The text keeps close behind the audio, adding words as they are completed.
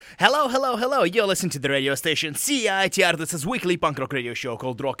Hello, hello, hello. You're listening to the radio station CITR. This is weekly punk rock radio show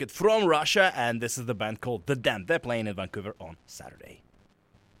called Rocket from Russia, and this is the band called The Damned. They're playing in Vancouver on Saturday.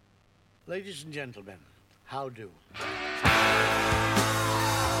 Ladies and gentlemen, how do?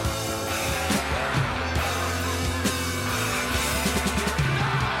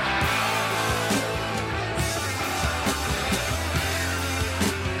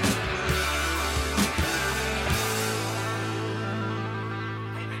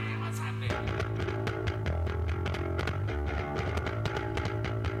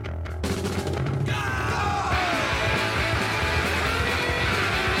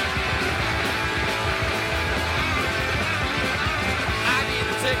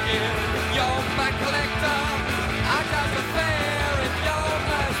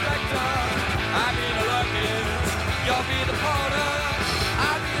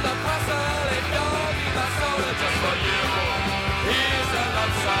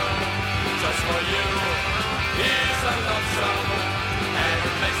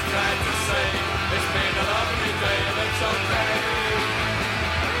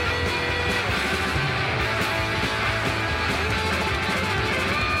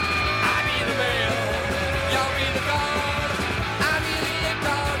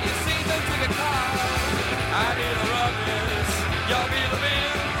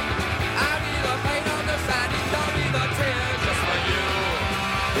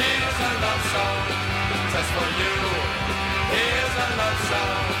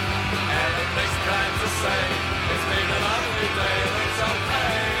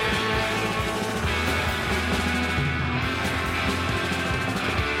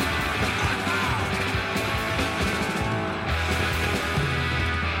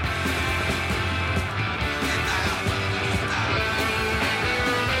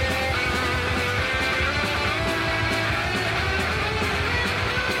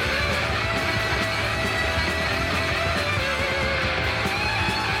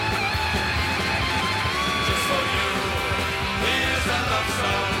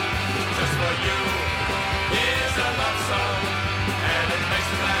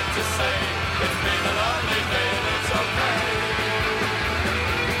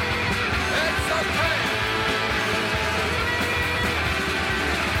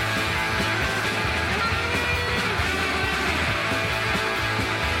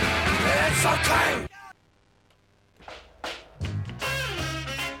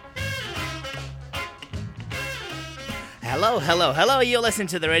 Hello, hello, hello. You're listening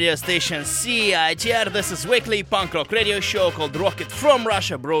to the radio station CITR. This is weekly punk rock radio show called Rocket from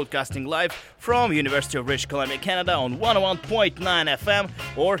Russia, broadcasting live from University of British Columbia, Canada on 101.9 FM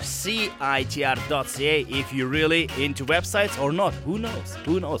or CITR.ca if you're really into websites or not. Who knows?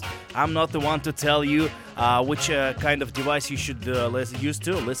 Who knows? I'm not the one to tell you which kind of device you should use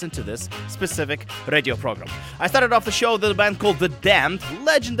to listen to this specific radio program. I started off the show with a band called The Damned,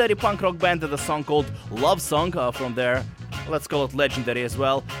 legendary punk rock band with a song called Love Song from their, let's call it legendary as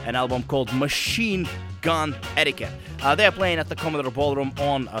well, an album called Machine Gun Etiquette. They're playing at the Commodore Ballroom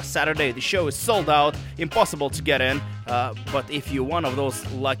on Saturday. The show is sold out, impossible to get in, but if you're one of those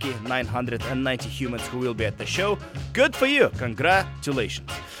lucky 990 humans who will be at the show, good for you, congratulations.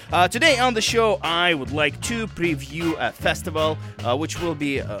 Today on the show, I would like to preview a festival which will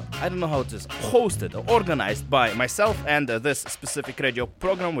be, I don't know how it is, hosted or organized by myself and this specific radio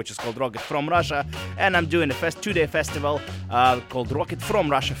program, which is called Rocket from Russia, and I'm doing a two-day festival called Rocket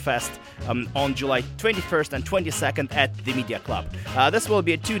from Russia Fest on July 21st and 22nd at the Media Club. This will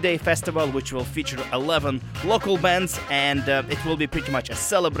be a two-day festival which will feature 11 local bands, and it will be pretty much a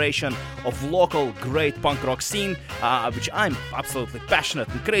celebration of local great punk rock scene, which I'm absolutely passionate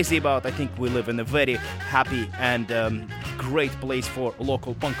and crazy about. I think we live in a very happy and great place for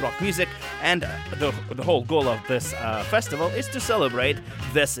local punk rock music, and the whole goal of this festival is to celebrate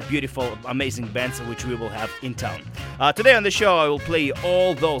this beautiful, amazing bands which we will have in town. Today on the show I will play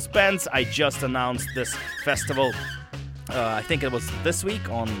all those bands. I just announced this festival I think it was this week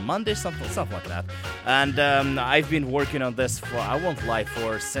on Monday, something like that. And I've been working on this for, I won't lie,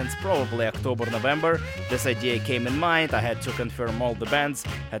 since probably October, November. This idea came in mind. I had to confirm all the bands,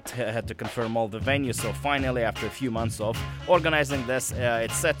 had to confirm all the venues. So finally, after a few months of organizing this,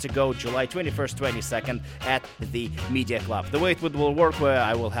 it's set to go July 21st, 22nd at the Media Club. The way it will work, where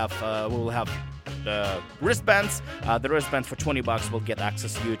I will have, we will have wristbands. The wristband for $20 will get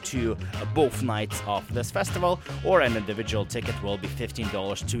access to both nights of this festival, or an individual ticket will be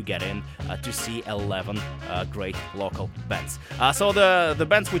 $15 to get in to see 11 great local bands. So the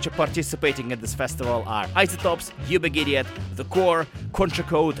bands which are participating in this festival are Isotopes, You Big Idiot, The Core, Contra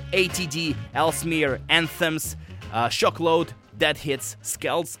Code, ATD, Elsmere, Anthems, Shockload, Dead Hits,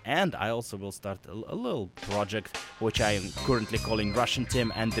 Skells, and I also will start a little project which I am currently calling Russian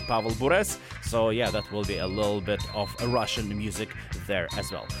Tim and the Pavel Bures. So yeah, that will be a little bit of Russian music there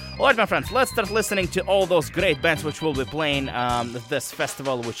as well. Alright, my friends, let's start listening to all those great bands which will be playing this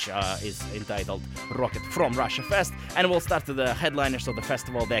festival, which is entitled Rocket from Russia Fest. And we'll start with the headliners of the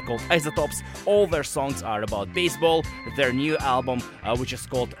festival. They're called Isotopes. All their songs are about baseball. Their new album, which is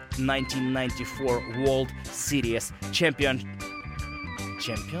called 1994 World Series Champion,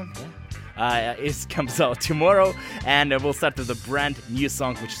 comes out tomorrow, and we'll start with a brand new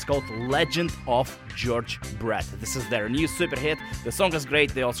song which is called Legend of George Brett. This is their new super hit. The song is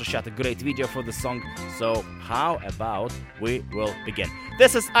great. They also shot a great video for the song. So how about we will begin?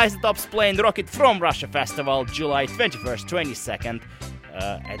 This is Isotopes playing Rocket from Russia Festival, July 21st, 22nd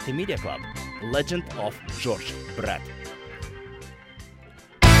at the Media Club. Legend of George Brett.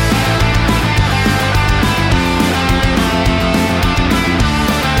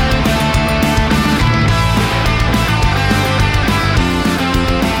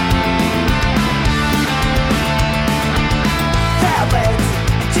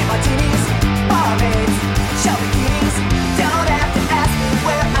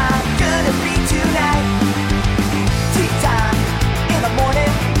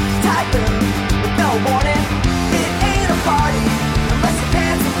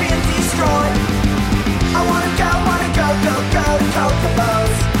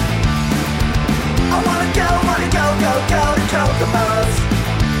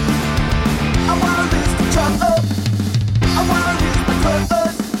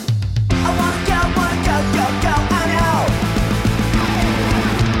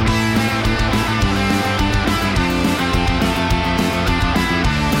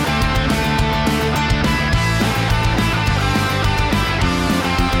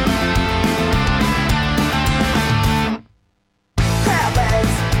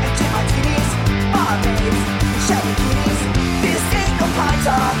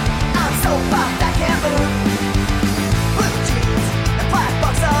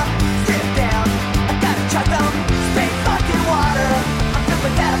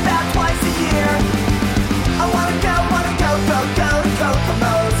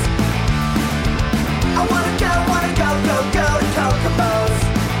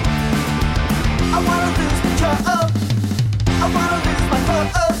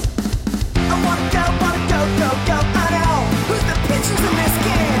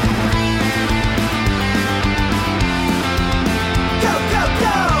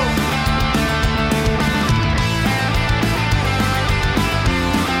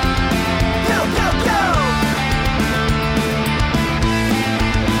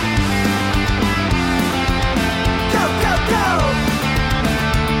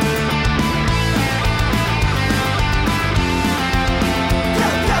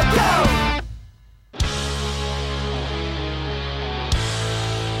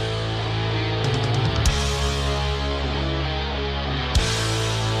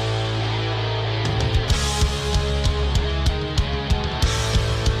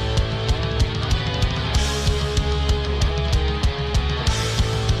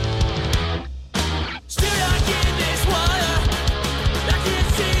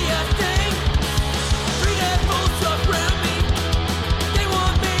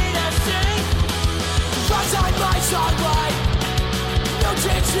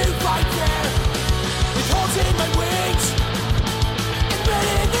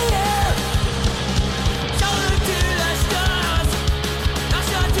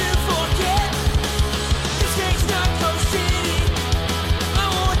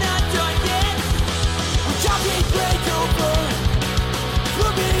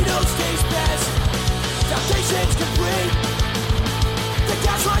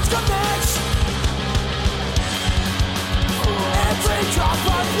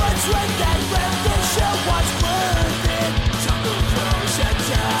 Strength and rendition was worth it. Jungle grows and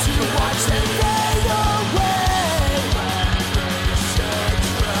to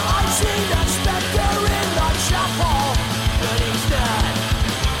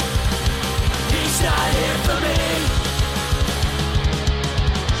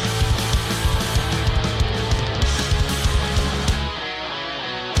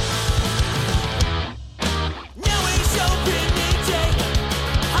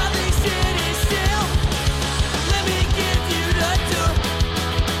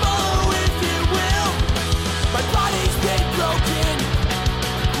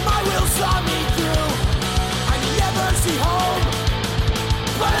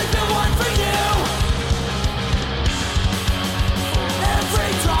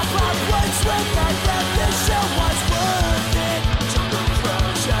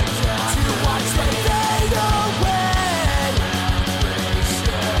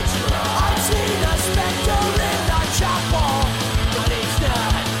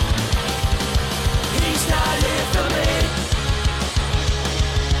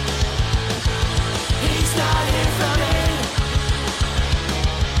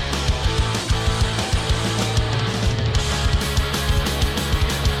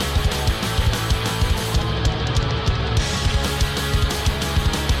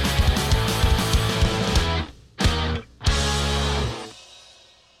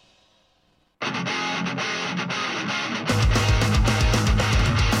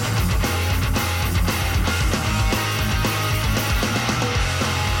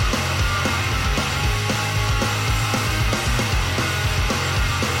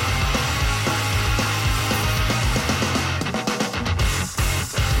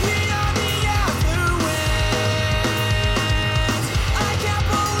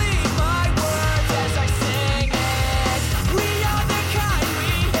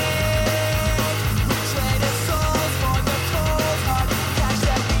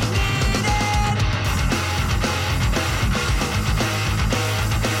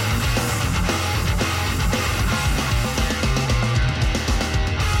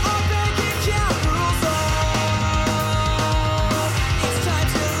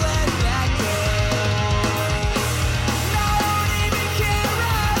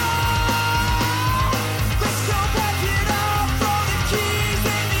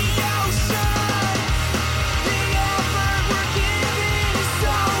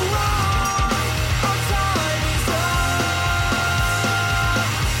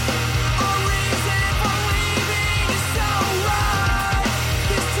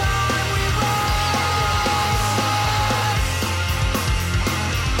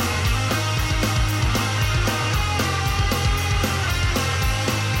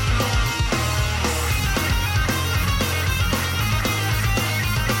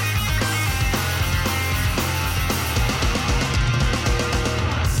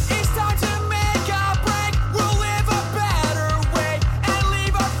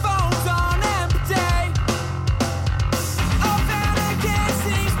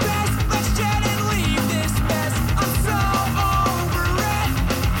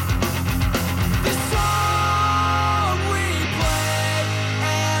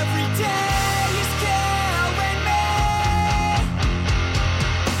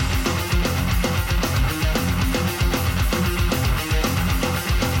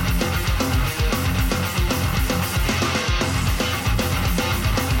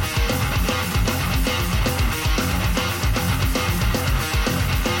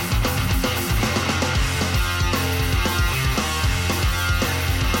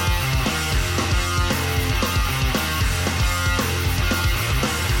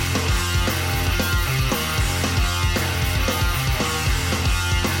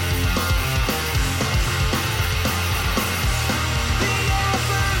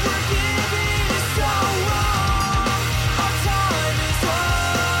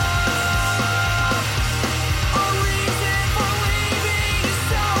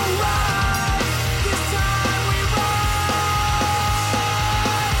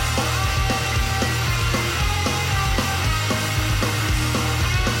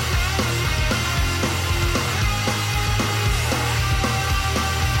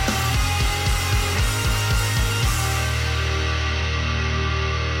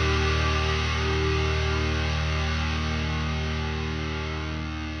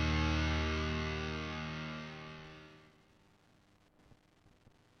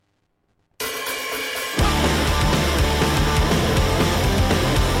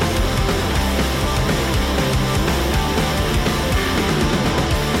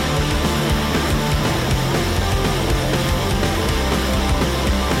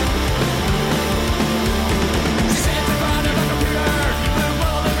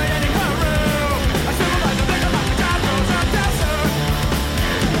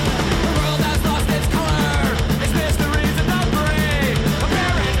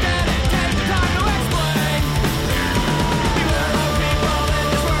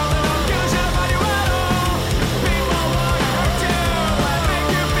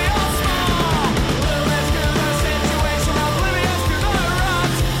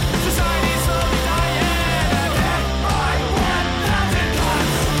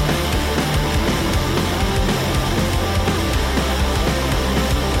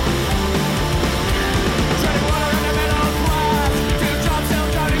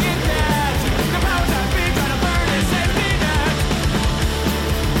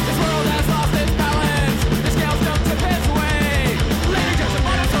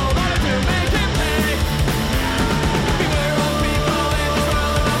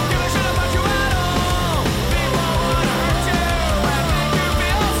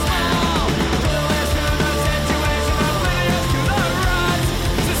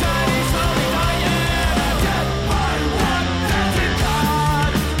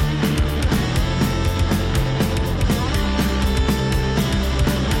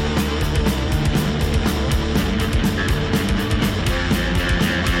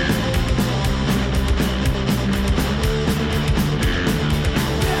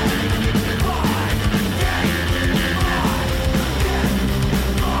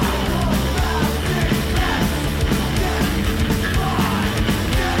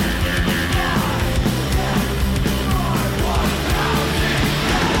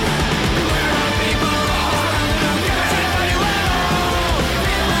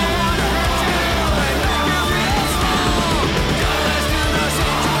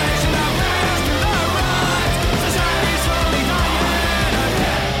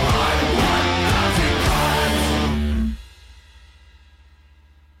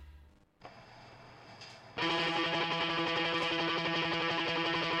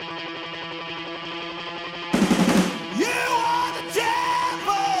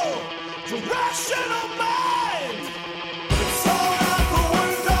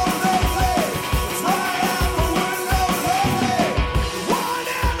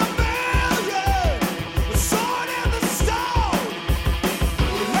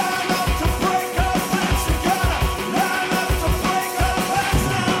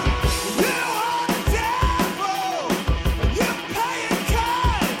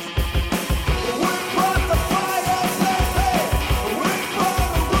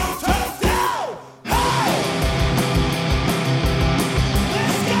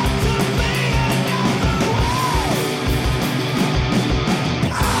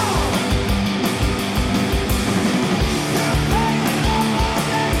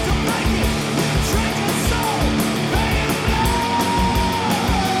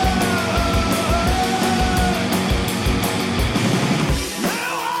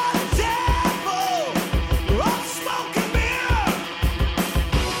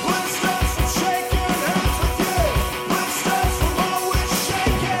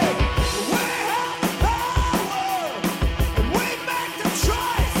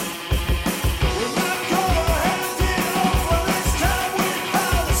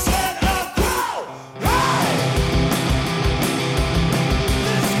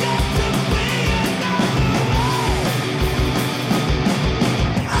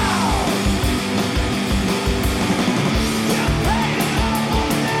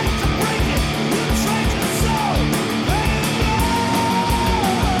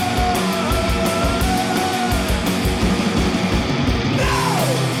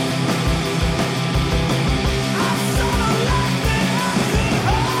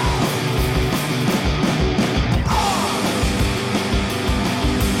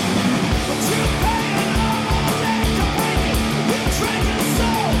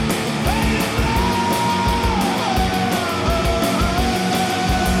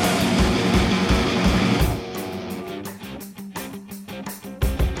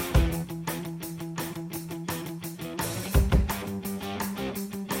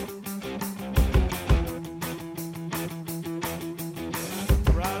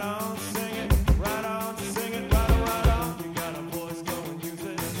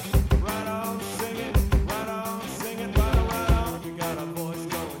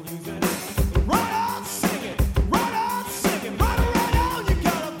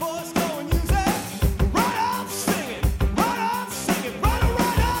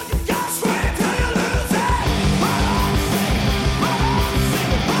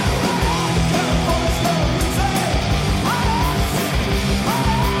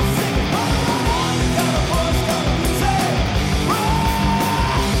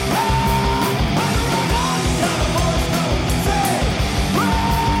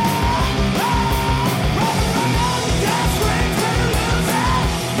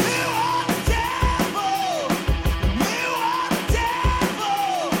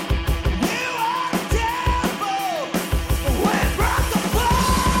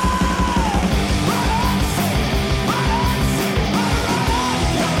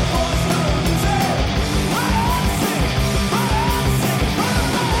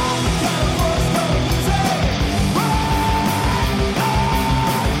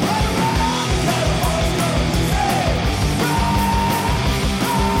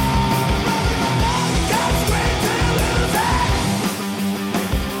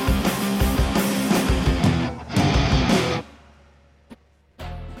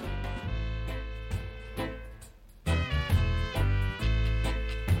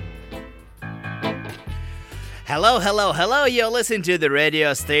Hello, hello, hello. You're listening to the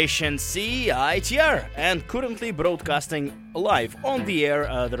radio station CITR and currently broadcasting live on the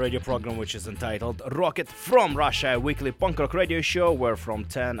air the radio program which is entitled Rocket from Russia, a weekly punk rock radio show where from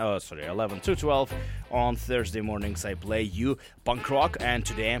 11 to 12 on Thursday mornings I play you punk rock, and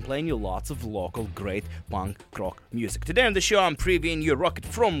today I'm playing you lots of local great punk rock music. Today on the show I'm previewing you Rocket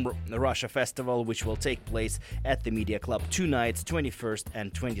from Russia festival which will take place at the Media Club 2 nights, 21st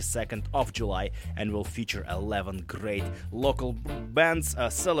and 22nd of July, and will feature 11 great local bands, a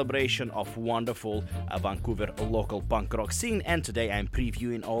celebration of wonderful Vancouver local punk rock scene. And today I'm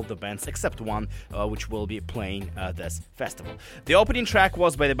previewing all the bands except one which will be playing this festival. The opening track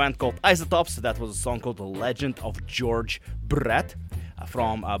was by the band called Isotopes. That was a song called The Legend of George Brett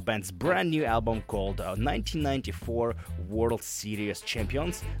from a band's brand new album called 1994 World Series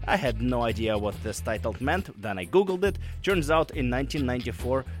Champions. I had no idea what this title meant, then I googled it. Turns out in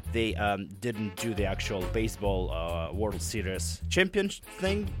 1994 they didn't do the actual baseball World Series champion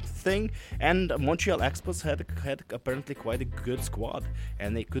thing, and Montreal Expos had apparently quite a good squad,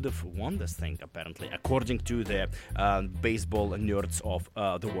 and they could have won this thing apparently, according to the baseball nerds of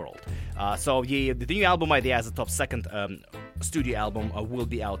the world. So the new album by the Isotopes, second studio album, will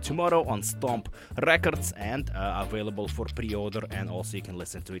be out tomorrow on Stomp Records and available for pre-order, and also you can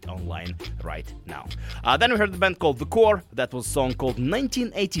listen to it online right now. Then we heard the band called The Core. That was a song called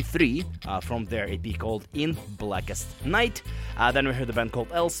 1983 from their EP called In Blackest Night. Then we heard the band called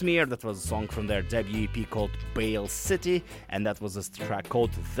Elsmere. That was a song from their debut EP called Bale City, and that was a track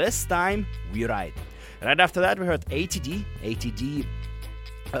called This Time We Ride. Right after that we heard ATD. ATD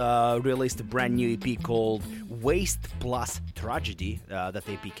released a brand new EP called Waste Plus Tragedy. That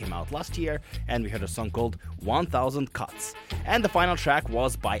EP came out last year, and we heard a song called 1000 Cuts. And the final track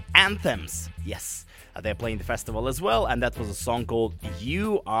was by Anthems. Yes, they're playing the festival as well, and that was a song called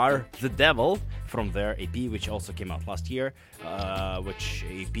You Are the Devil from their EP, which also came out last year, which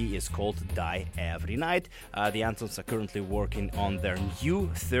EP is called Die Every Night. The Anthems are currently working on their new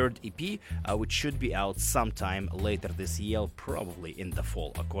third EP, which should be out sometime later this year, probably in the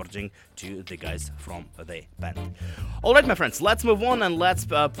fall, according to the guys from the band. Alright, my friends, let's move on and let's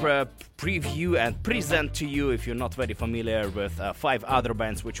preview and present to you, if you're not very familiar with 5 other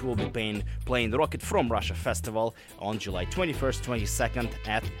bands which will be playing the Rocket from Russia festival on July 21st, 22nd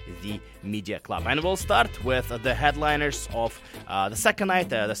at the Media Club. And we'll start with the headliners of the second night.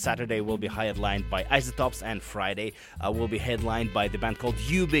 The Saturday will be headlined by Isotopes, and Friday will be headlined by the band called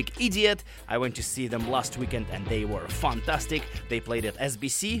You Big Idiot. I went to see them last weekend and they were fantastic. They played at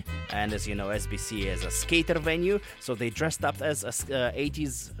SBC, and as you know, SBC is a skater venue, so they dressed up as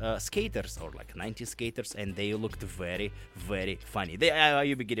 80s skaters or like 90s skaters, and they looked very, very funny.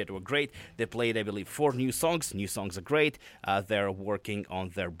 You Big Idiot were great. They played, I believe, 4 new songs. New songs are great. They're working on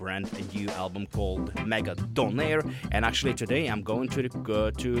their brand new album called Mega Donair, and actually today I'm going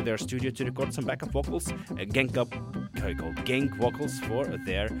to their studio to record some backup vocals, gang vocals for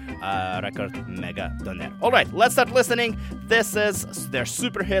their record Mega Donair. Alright, let's start listening. This is their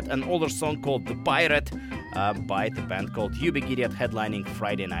super hit, an older song called The Pirate by the band called You Big Idiot, headlining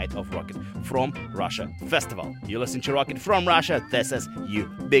Friday night of Rocket from Russia Festival. You listen to Rocket from Russia. This is You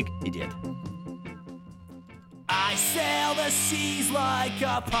Big Idiot. I sail the seas like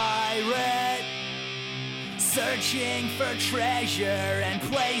a pirate, searching for treasure and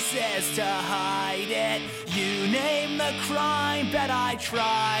places to hide it. You name the crime, bet I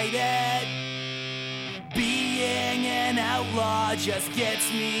tried it. Being an outlaw just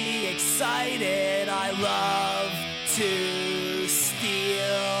gets me excited. I love to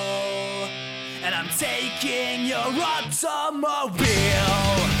steal, and I'm taking your automobile.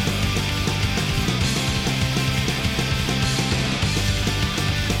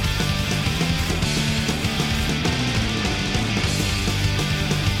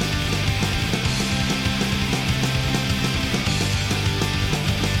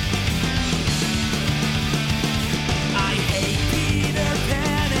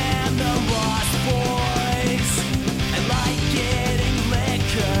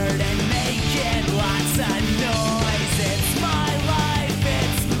 Lots of noise, it's my life,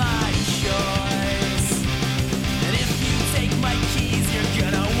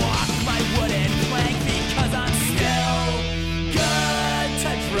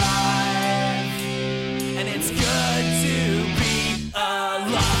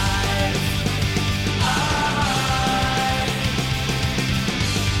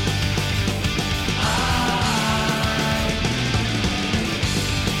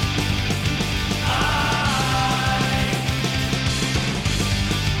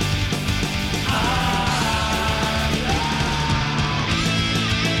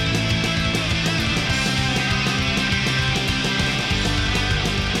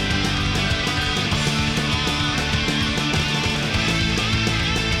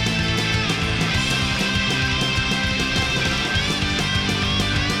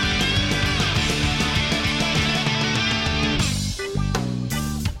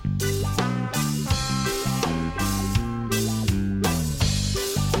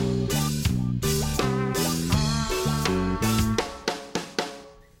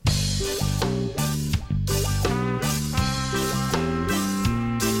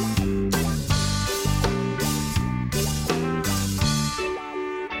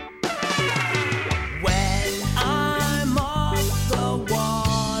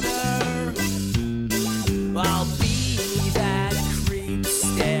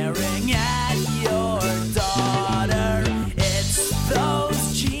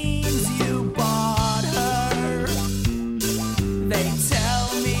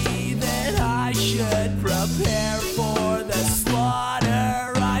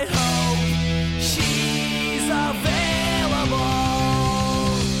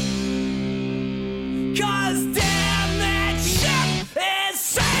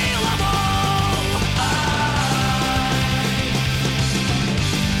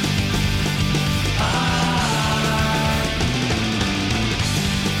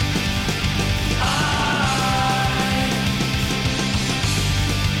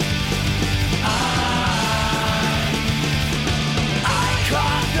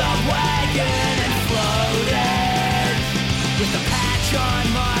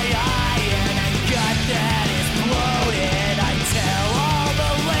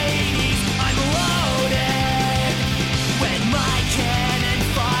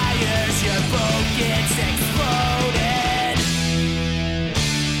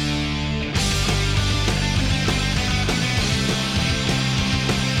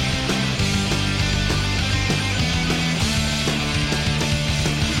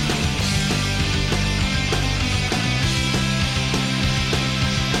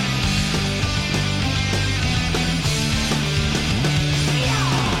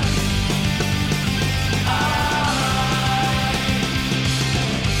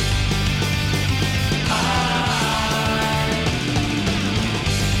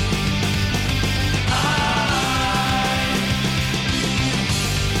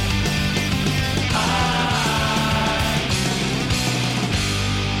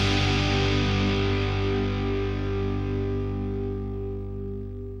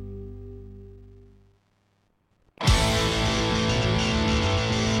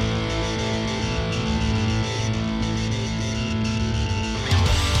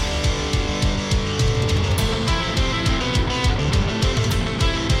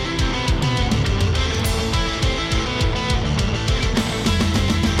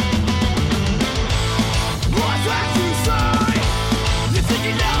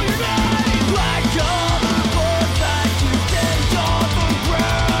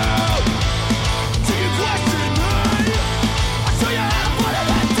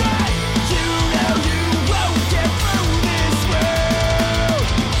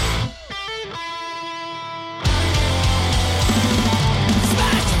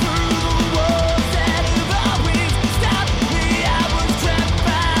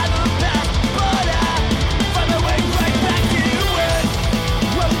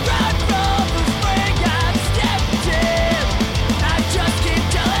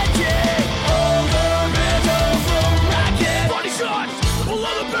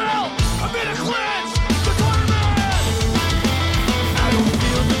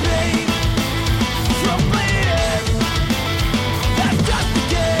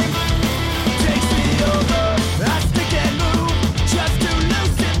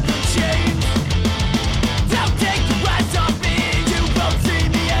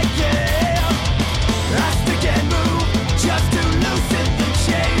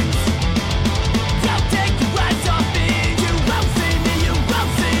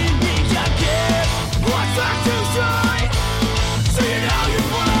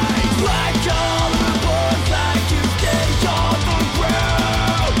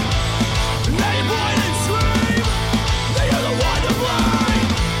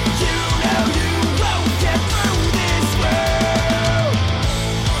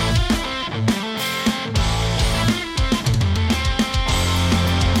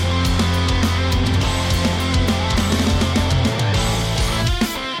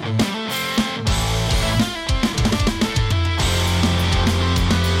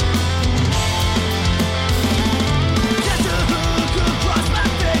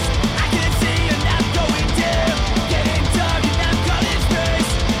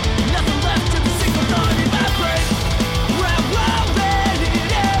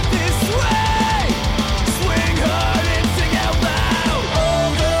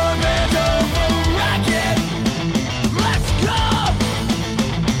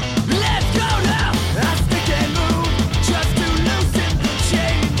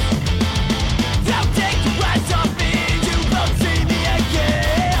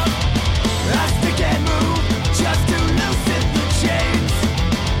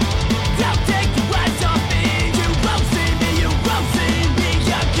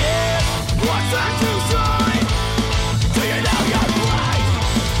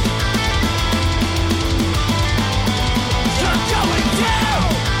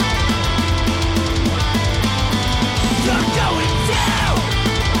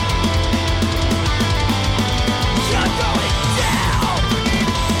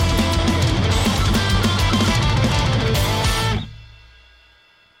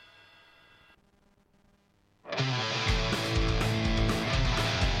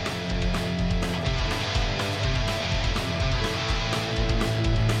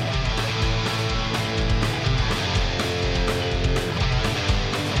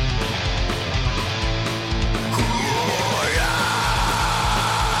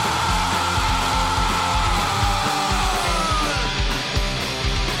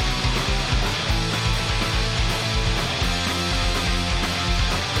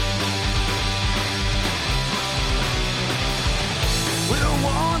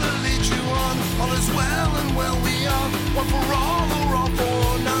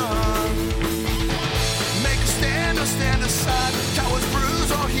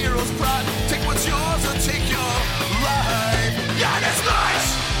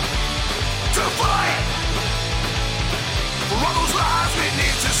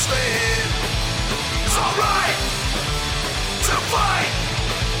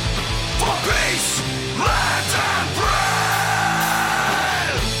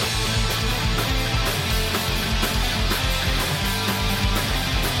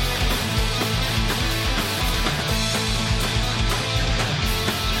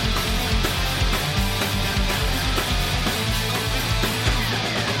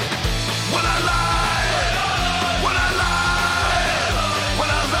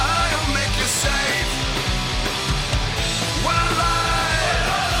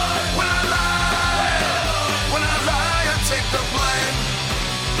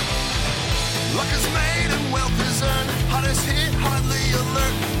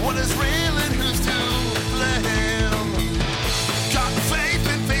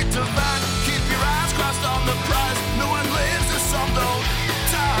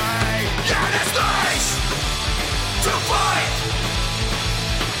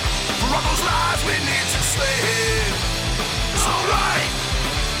 'cause we need to sleep. It's alright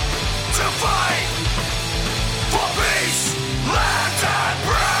to fight for peace, land and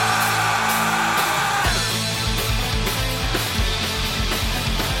bread.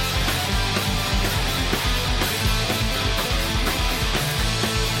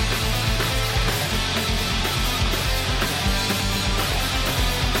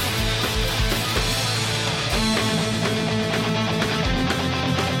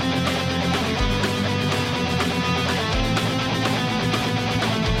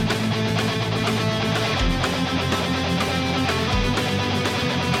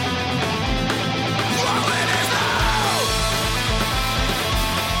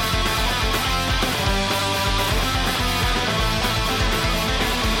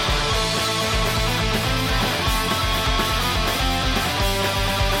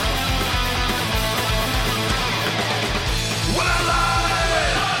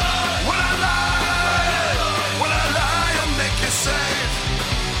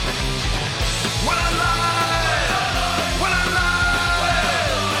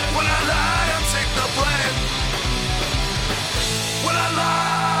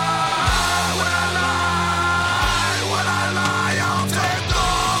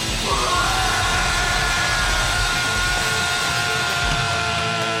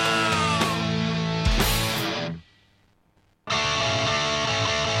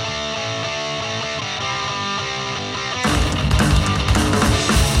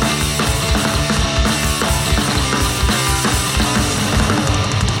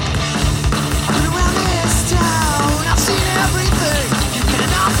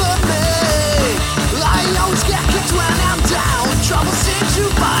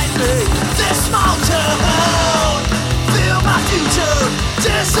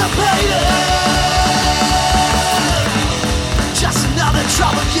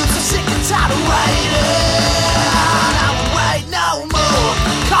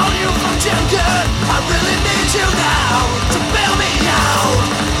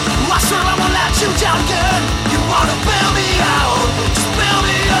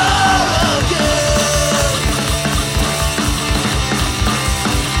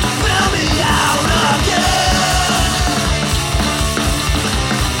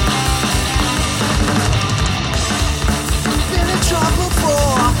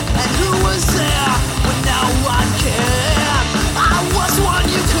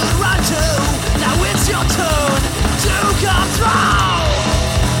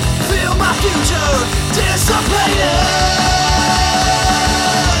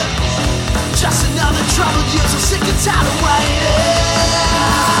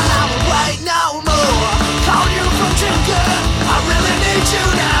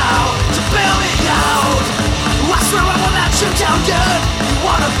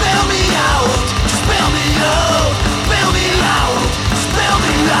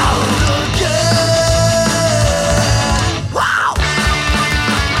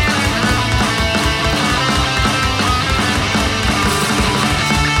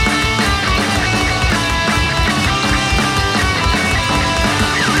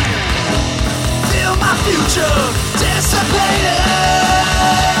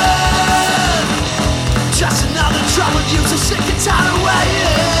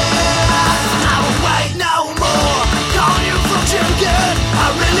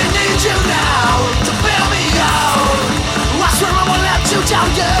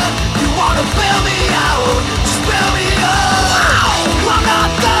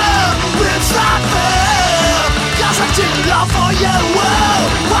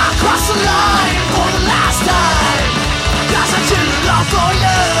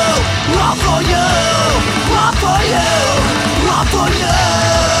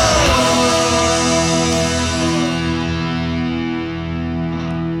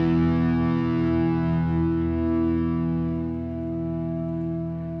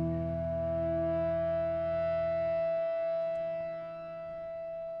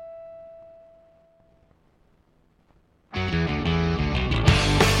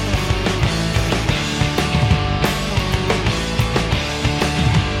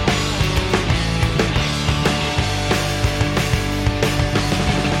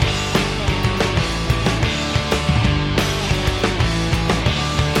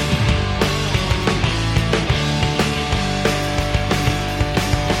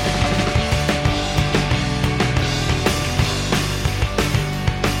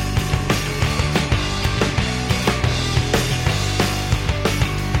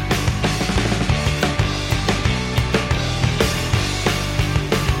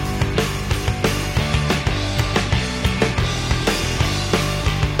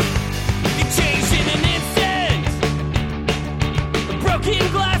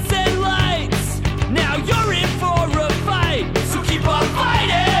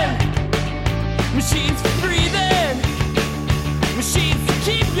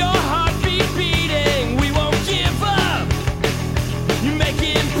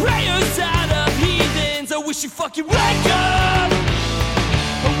 wish you fucking wake up.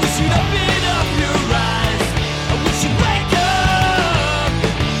 I wish you'd open up your eyes. I wish you'd wake up.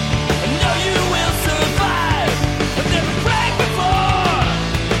 I know you will survive. I've never prayed before,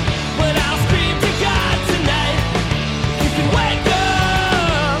 but I'll scream to God tonight. You can wake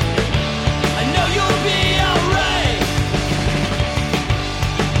up. I know you'll be alright.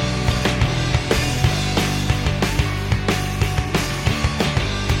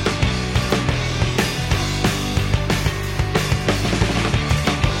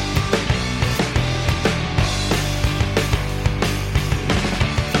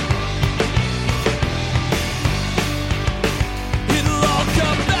 It'll all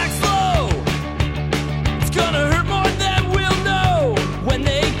come back slow. It's gonna hurt more than we'll know when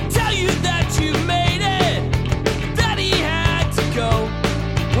they tell you that you made it, that he had to go.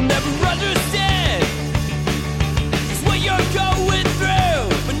 We'll never understand just what you're going through,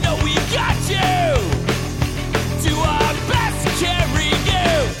 but no, we got you. Do our best to carry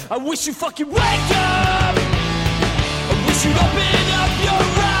you. I wish you fucking wake up. I wish you'd open up your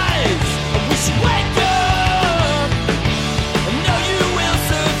eyes. I wish you'd wake up. I know you will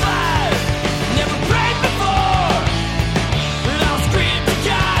survive. Never prayed before, but I'll scream to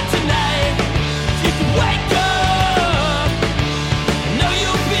God tonight. You can wake up. I know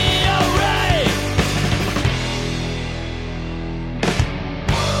you'll be alright.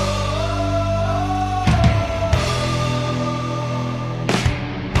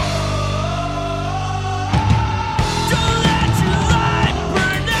 Don't let your light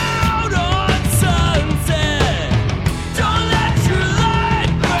burn out on sunset. Don't let your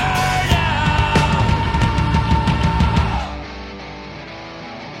light burn out.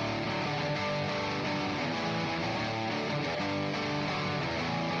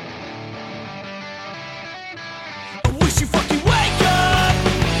 I wish you fucking wake up.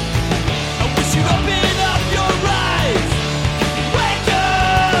 I wish you'd open up your eyes. Wake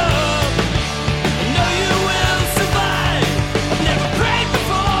up. I know you will survive. I've never prayed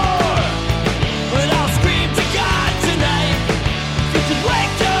before, but I'll scream to God tonight. You can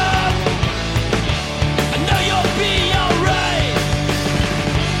wake up. I know you'll be alright.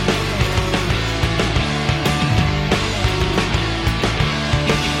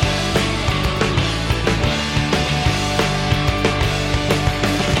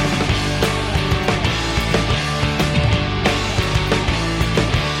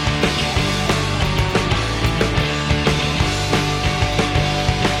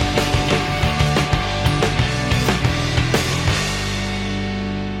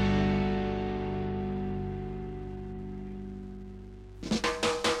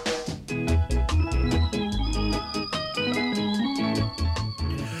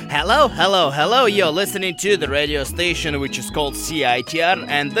 Hello, you're listening to the radio station which is called CITR,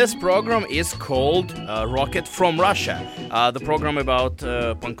 and this program is called Rocket from Russia, the program about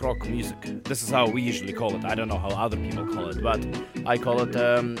punk rock music. This is how we usually call it. I don't know how other people call it, but I call it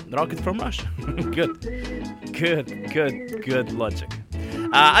Rocket from Russia. Good logic.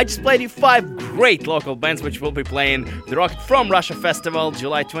 I just played you 5 great local bands which will be playing the Rocket from Russia Festival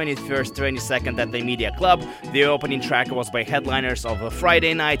July 21st, 22nd at the Media Club. The opening track was by headliners of a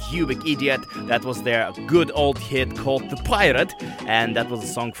Friday night, You Big Idiot. That was their good old hit called The Pirate, and that was a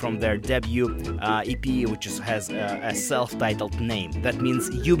song from their debut EP, which has a self-titled name. That means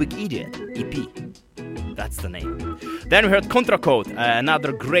You Big Idiot EP. That's the name. Then we heard Contra Code,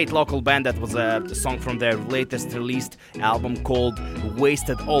 another great local band. That was a song from their latest released album called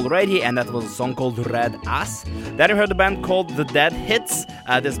Wasted Already, and that was a song called Red Ass. Then we heard a band called The Dead Hits.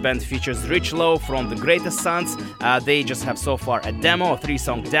 This band features Rich Lowe from The Greatest Sons. They just have so far a demo, a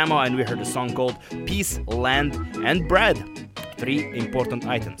 3-song demo, and we heard a song called Peace, Land, and Bread. 3 important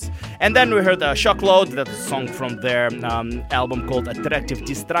items. And then we heard Shockload, that's a song from their album called Attractive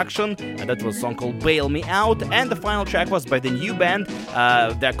Destruction, and that was a song called Bail Me Out. And the final track was by the new band,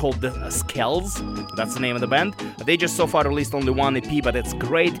 they're called the Skells, that's the name of the band. They just so far released only 1 EP, but it's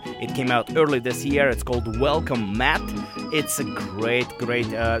great. It came out early this year. It's called Welcome Matt. It's a great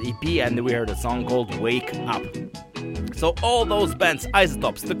EP, and we heard a song called Wake Up. So all those bands,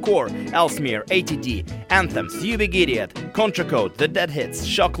 Isotopes, The Core, Ellesmere, ATD, Anthems, You Big Idiot, Contra Code, The Dead Hits,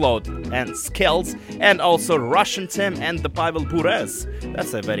 Shockload, and Skells, and also Russian Tim and the Pavel Burez.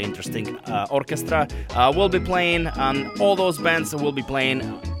 That's a very interesting orchestra. We'll be playing, all those bands will be playing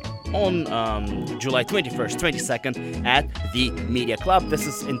on July 21st, 22nd at the Media Club.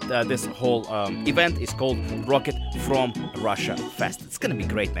 This whole event is called Rocket from Russia Fest. It's gonna be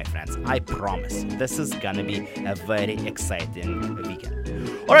great, my friends. I promise. This is gonna be a very exciting weekend.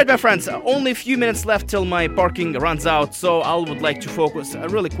 Alright, my friends, only a few minutes left till my parking runs out, so I would like to focus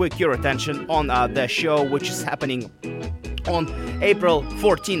really quick your attention on the show which is happening on April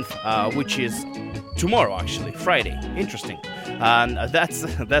 14th, which is tomorrow, actually, Friday. Interesting. And that's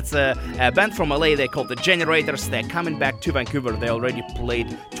a band from LA. They called the Generators. They're coming back to Vancouver. They already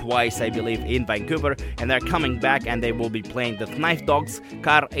played twice, I believe, in Vancouver, and they're coming back, and they will be playing the Knife Dogs,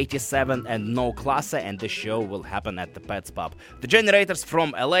 Car 87, and No Classe, and the show will happen at the Pets Pub. The Generators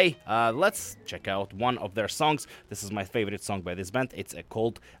from LA. Let's check out one of their songs. This is my favorite song by this band. It's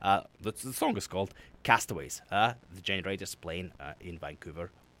called the song is called Castaways. The Generators playing in Vancouver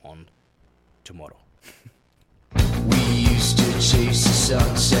on tomorrow. We used to chase the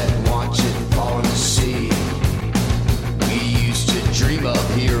sunset, watch it fall in the sea. We used to dream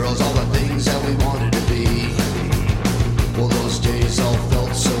of heroes, all the things that we wanted to be. Well, those days all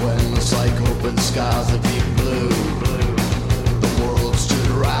felt so endless, like open skies of deep blue. The world stood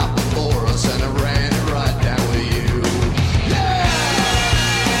right before us, and I ran it right down with you.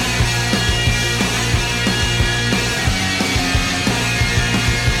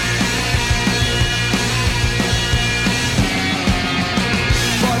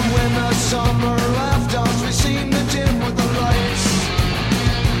 But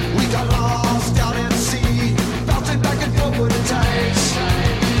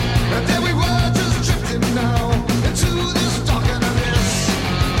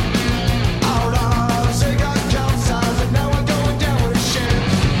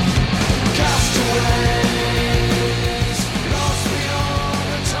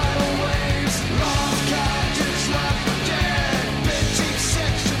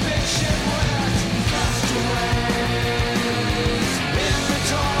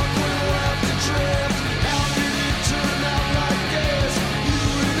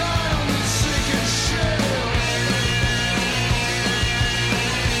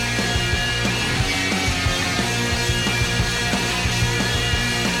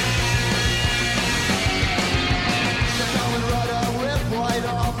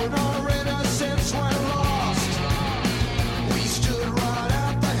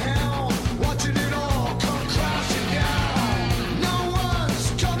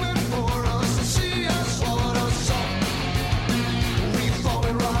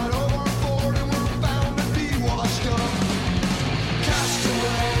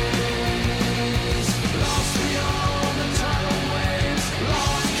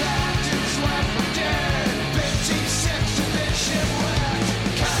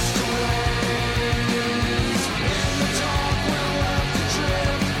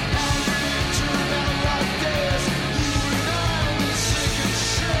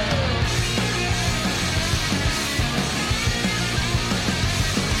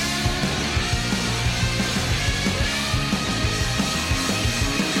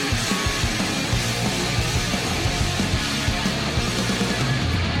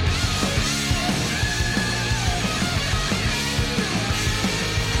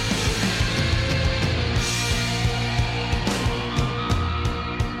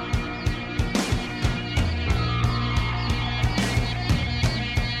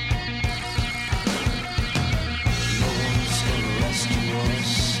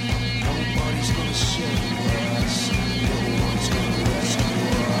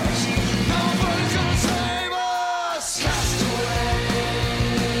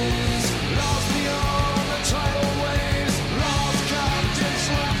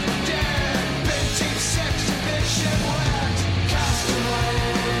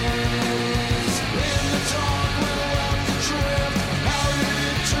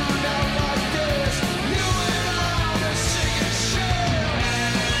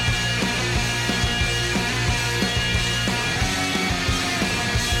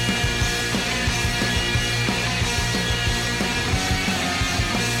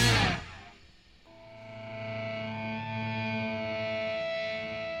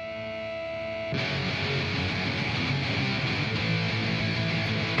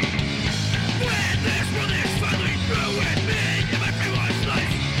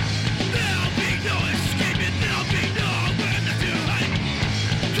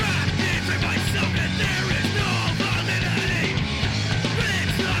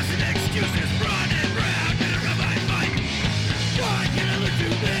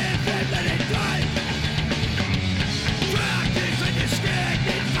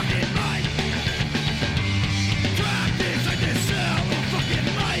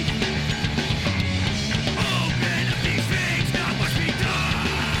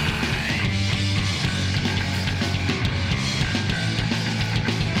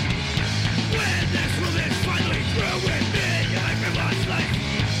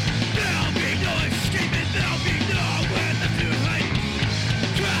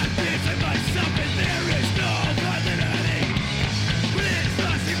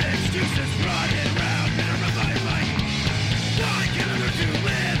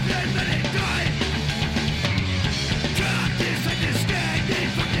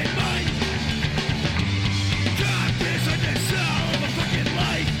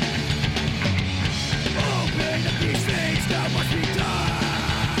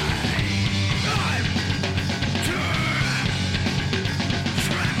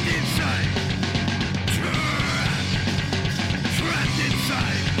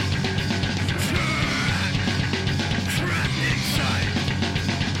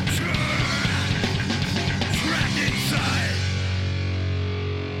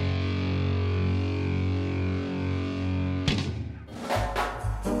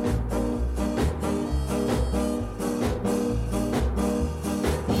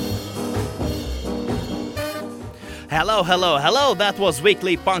Hello, hello, hello. That was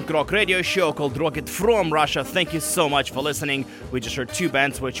weekly punk rock radio show called Rocket from Russia. Thank you so much for listening. We just heard two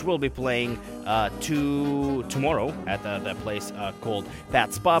bands which will be playing tomorrow at the place called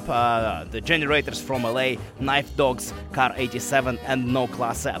Pat's Pub. The Generators from LA, Knife Dogs, Car 87, and No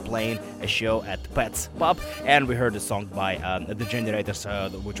Class are playing a show at Pat's Pub. And we heard a song by the Generators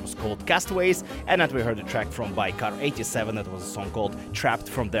which was called Castaways. And then we heard a track from by Car 87 that was a song called Trapped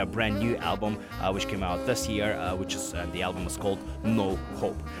from their brand new album which came out this year, which is the album is called No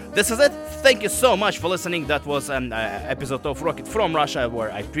Hope. This is it. Thank you so much for listening. That was an episode of Rocket from Russia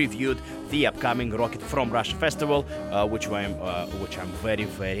where I previewed the upcoming Rocket from Russia festival, which I'm very,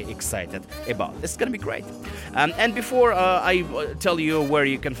 very excited about. It's gonna be great. And before I tell you where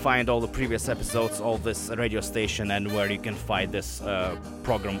you can find all the previous episodes of this radio station and where you can find this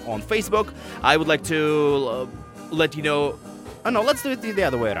program on Facebook, I would like to let you know. Oh no, let's do it the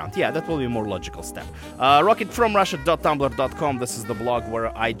other way around. Yeah, that will be a more logical step. Rocketfromrussia.tumblr.com. This is the blog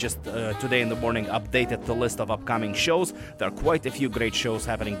where I just today in the morning updated the list of upcoming shows. There are quite a few great shows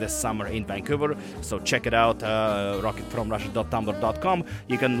happening this summer in Vancouver, so check it out. Rocketfromrussia.tumblr.com.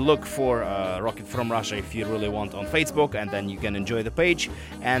 You can look for Rocket from Russia if you really want on Facebook, and then you can enjoy the page.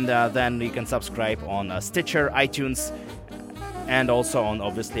 And then you can subscribe on Stitcher, iTunes, and also on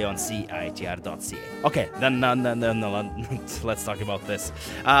obviously on CITR.ca. Okay, then let's talk about this.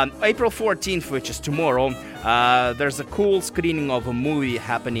 April 14th, which is tomorrow, there's a cool screening of a movie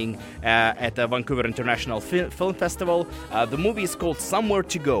happening at the Vancouver International Film Festival. The movie is called Somewhere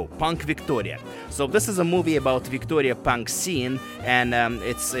to Go, Punk Victoria. So this is a movie about Victoria punk scene, and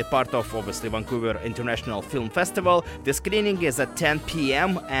it's a part of obviously Vancouver International Film Festival. The screening is at 10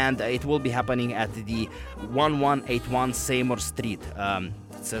 p.m. and it will be happening at the 1181 Seymour Street.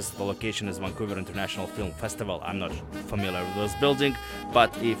 It says the location is Vancouver International Film Festival. I'm not familiar with this building,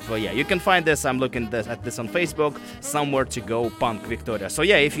 but if you can find this. I'm looking at this on Facebook. Somewhere to Go, Punk Victoria. So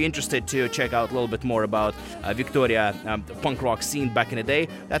yeah, if you're interested to check out a little bit more about Victoria, the punk rock scene back in the day,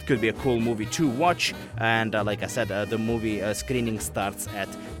 that could be a cool movie to watch. And like I said, the movie screening starts at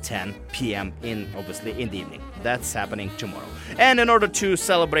 10 p.m. obviously in the evening. That's happening tomorrow. And in order to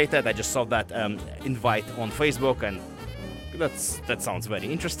celebrate that, I just saw that invite on Facebook, and that sounds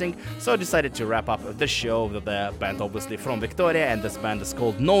very interesting. So I decided to wrap up the show with the band obviously from Victoria, and this band is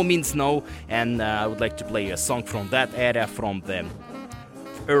called No Means No, and I would like to play a song from that era, from the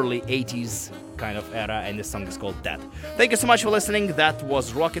early 80s kind of era, and this song is called Dead. Thank you so much for listening. That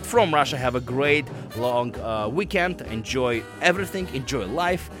was Rocket from Russia. Have a great long weekend. Enjoy everything. Enjoy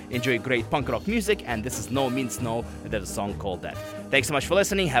life. Enjoy great punk rock music. And this is No Means No. There's a song called Dead. Thanks so much for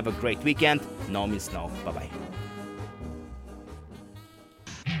listening. Have a great weekend. No Means No. Bye-bye.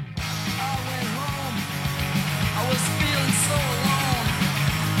 I was feeling so alone.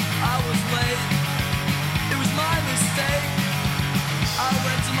 I was late. It was my mistake. I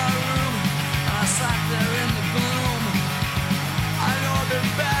went to my room and I sat there in the gloom. I know I've been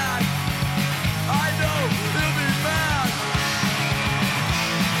bad. I know it'll be bad.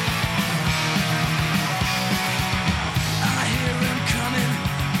 I hear him coming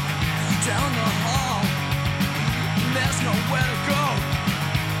down the hall. There's nowhere to go.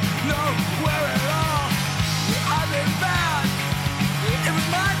 Nowhere at all. I've been bad. It was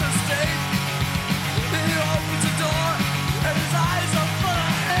my mistake. He opens the door and his eyes are full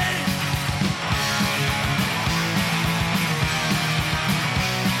of hate.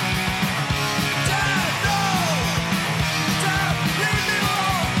 Dad, no! Dad, leave me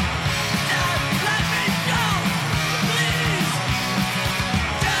alone! Dad, let me go! Please!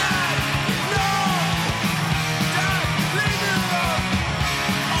 Dad, no! Dad, leave me alone!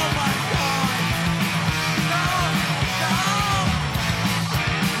 Oh my God! No!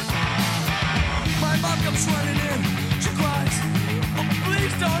 My mom comes running in. She cries, "Oh,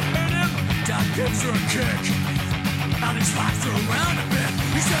 please don't hurt him." Dad gives her a kick, and he slaps her around a bit.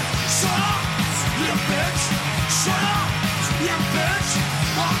 He said, "Shut up, you bitch! Shut up, you bitch!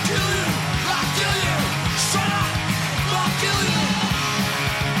 I'll kill you! I'll kill you! Shut up! I'll kill you!"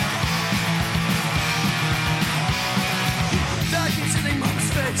 Dad keeps hitting Mom's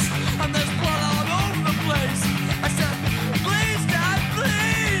face, and there's blood all over the place. I said, "Please, Dad,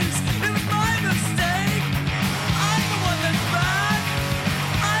 please! It was my mistake! I'm the one that's bad!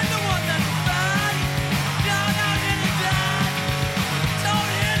 I'm the one that's bad! No, don't hit it, Dad!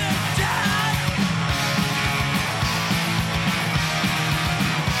 Don't hit it, Dad!"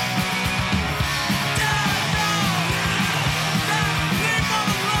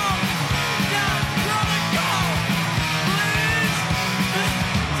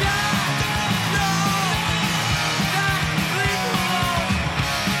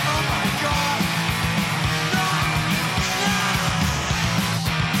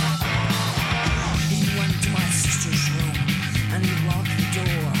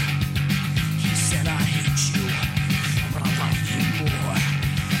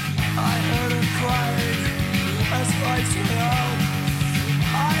 lights turn on.